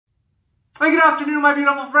Good afternoon, my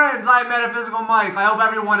beautiful friends. I'm Metaphysical Mike. I hope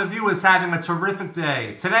every one of you is having a terrific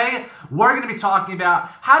day. Today, we're going to be talking about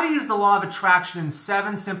how to use the law of attraction in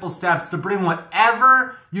 7 simple steps to bring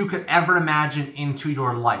whatever you could ever imagine into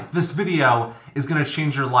your life. This video is going to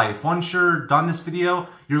change your life. Once you're done this video,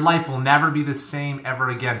 your life will never be the same ever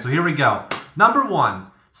again. So here we go. Number 1,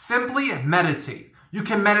 simply meditate. You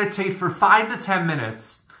can meditate for 5 to 10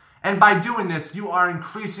 minutes. And by doing this, you are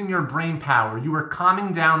increasing your brain power. You are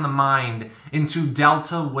calming down the mind into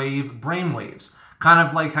delta wave brain waves. Kind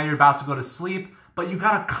of like how you're about to go to sleep, but you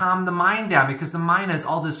gotta calm the mind down because the mind has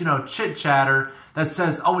all this, chit chatter that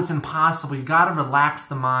says, oh, it's impossible. You gotta relax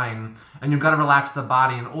the mind and you gotta relax the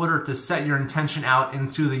body in order to set your intention out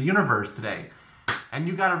into the universe today. And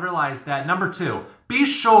you gotta realize that, number 2, be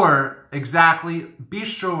sure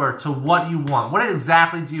to what you want. What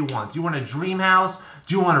exactly do you want? Do you want a dream house?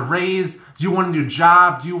 Do you want a raise? Do you want a new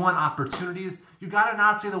job? Do you want opportunities? You gotta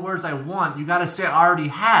not say the words I want. You gotta say I already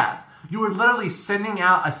have. You are literally sending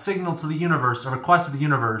out a signal to the universe, a request to the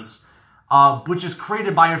universe, which is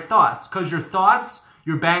created by your thoughts. Because your thoughts,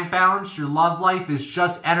 your bank balance, your love life is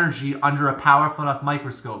just energy under a powerful enough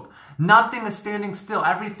microscope. Nothing is standing still.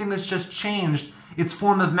 Everything has just changed its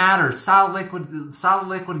form of matter, solid,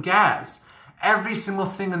 liquid, gas. Every single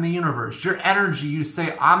thing in the universe, your energy, you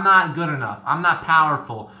say, I'm not good enough. I'm not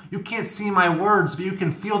powerful. You can't see my words, but you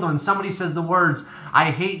can feel them. When somebody says the words,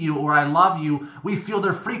 I hate you or I love you, we feel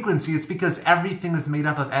their frequency. It's because everything is made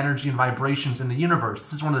up of energy and vibrations in the universe.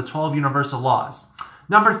 This is one of the 12 universal laws.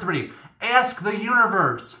 Number 3, ask the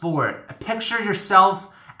universe for it. Picture yourself,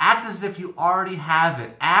 act as if you already have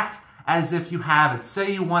it. Act as if you have it.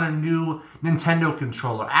 Say you want a new Nintendo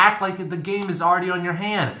controller. Act like the game is already on your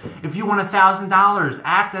hand. If you want $1,000,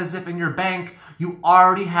 act as if in your bank you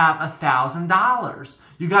already have $1,000.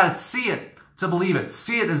 You gotta see it to believe it.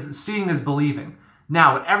 Seeing is believing.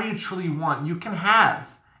 Now, whatever you truly want, you can have.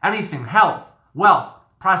 Anything, health, wealth,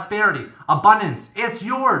 prosperity, abundance, it's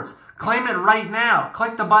yours. Claim it right now.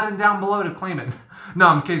 Click the button down below to claim it. No,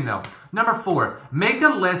 I'm kidding though. Number 4, make a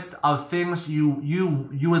list of things you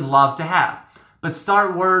would love to have. But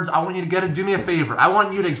start words. I want you to do me a favor. I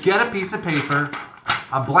want you to get a piece of paper,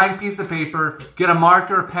 a blank piece of paper, get a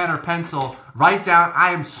marker, pen, or pencil, write down,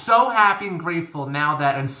 I am so happy and grateful now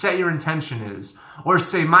that, and set your intention is. Or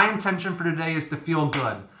say, my intention for today is to feel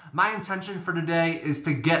good. My intention for today is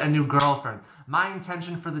to get a new girlfriend. My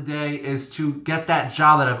intention for the day is to get that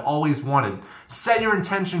job that I've always wanted. Set your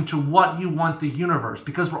intention to what you want the universe,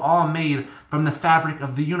 because we're all made from the fabric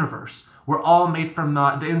of the universe. We're all made from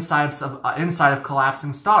the inside of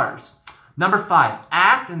collapsing stars. Number 5,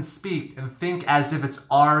 act and speak and think as if it's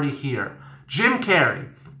already here. Jim Carrey,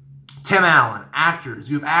 Tim Allen, actors,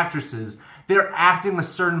 you have actresses, they're acting a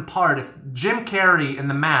certain part. If Jim Carrey in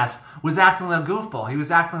The Mask was acting like a goofball, he was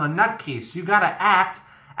acting like a nutcase, you gotta act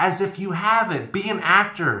as if you have it. Be an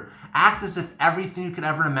actor. Act as if everything you could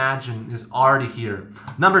ever imagine is already here.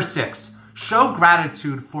 Number 6, show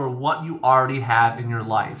gratitude for what you already have in your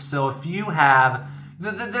life. So if you have,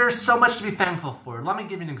 there's so much to be thankful for. Let me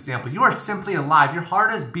give you an example. You are simply alive. Your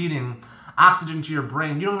heart is beating oxygen to your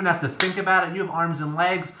brain. You don't even have to think about it. You have arms and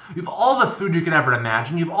legs. You have all the food you could ever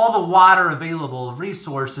imagine. You have all the water available,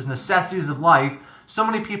 resources, necessities of life. So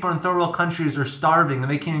many people in third world countries are starving and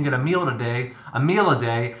they can't even get a meal a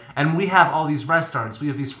day, and we have all these restaurants, we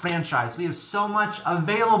have these franchises, we have so much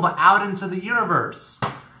available out into the universe.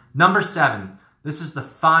 Number 7, this is the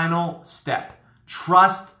final step.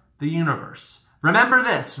 Trust the universe. Remember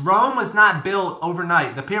this, Rome was not built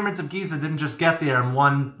overnight. The pyramids of Giza didn't just get there in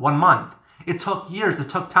one month. It took years, it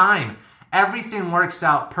took time. Everything works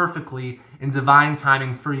out perfectly in divine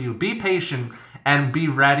timing for you. Be patient and be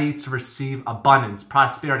ready to receive abundance,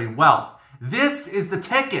 prosperity, wealth. This is the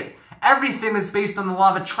ticket. Everything is based on the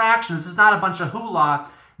law of attraction. This is not a bunch of hula.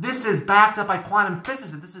 This is backed up by quantum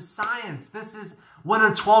physics. This is science. This is one of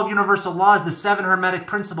the 12 universal laws, the 7 hermetic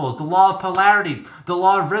principles, the law of polarity, the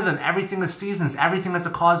law of rhythm. Everything is seasons. Everything has a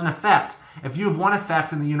cause and effect. If you have one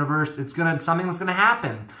effect in the universe, something's gonna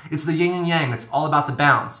happen. It's the yin and yang. It's all about the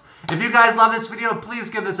balance. If you guys love this video,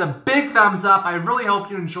 please give this a big thumbs up. I really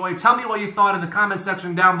hope you enjoyed. Tell me what you thought in the comment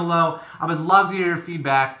section down below. I would love to hear your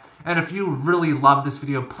feedback. And if you really love this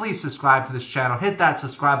video, please subscribe to this channel. Hit that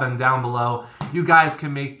subscribe button down below. You guys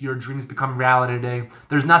can make your dreams become reality today.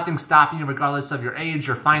 There's nothing stopping you regardless of your age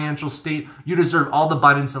or financial state. You deserve all the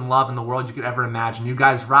abundance and love in the world you could ever imagine. You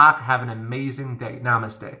guys rock. Have an amazing day.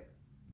 Namaste.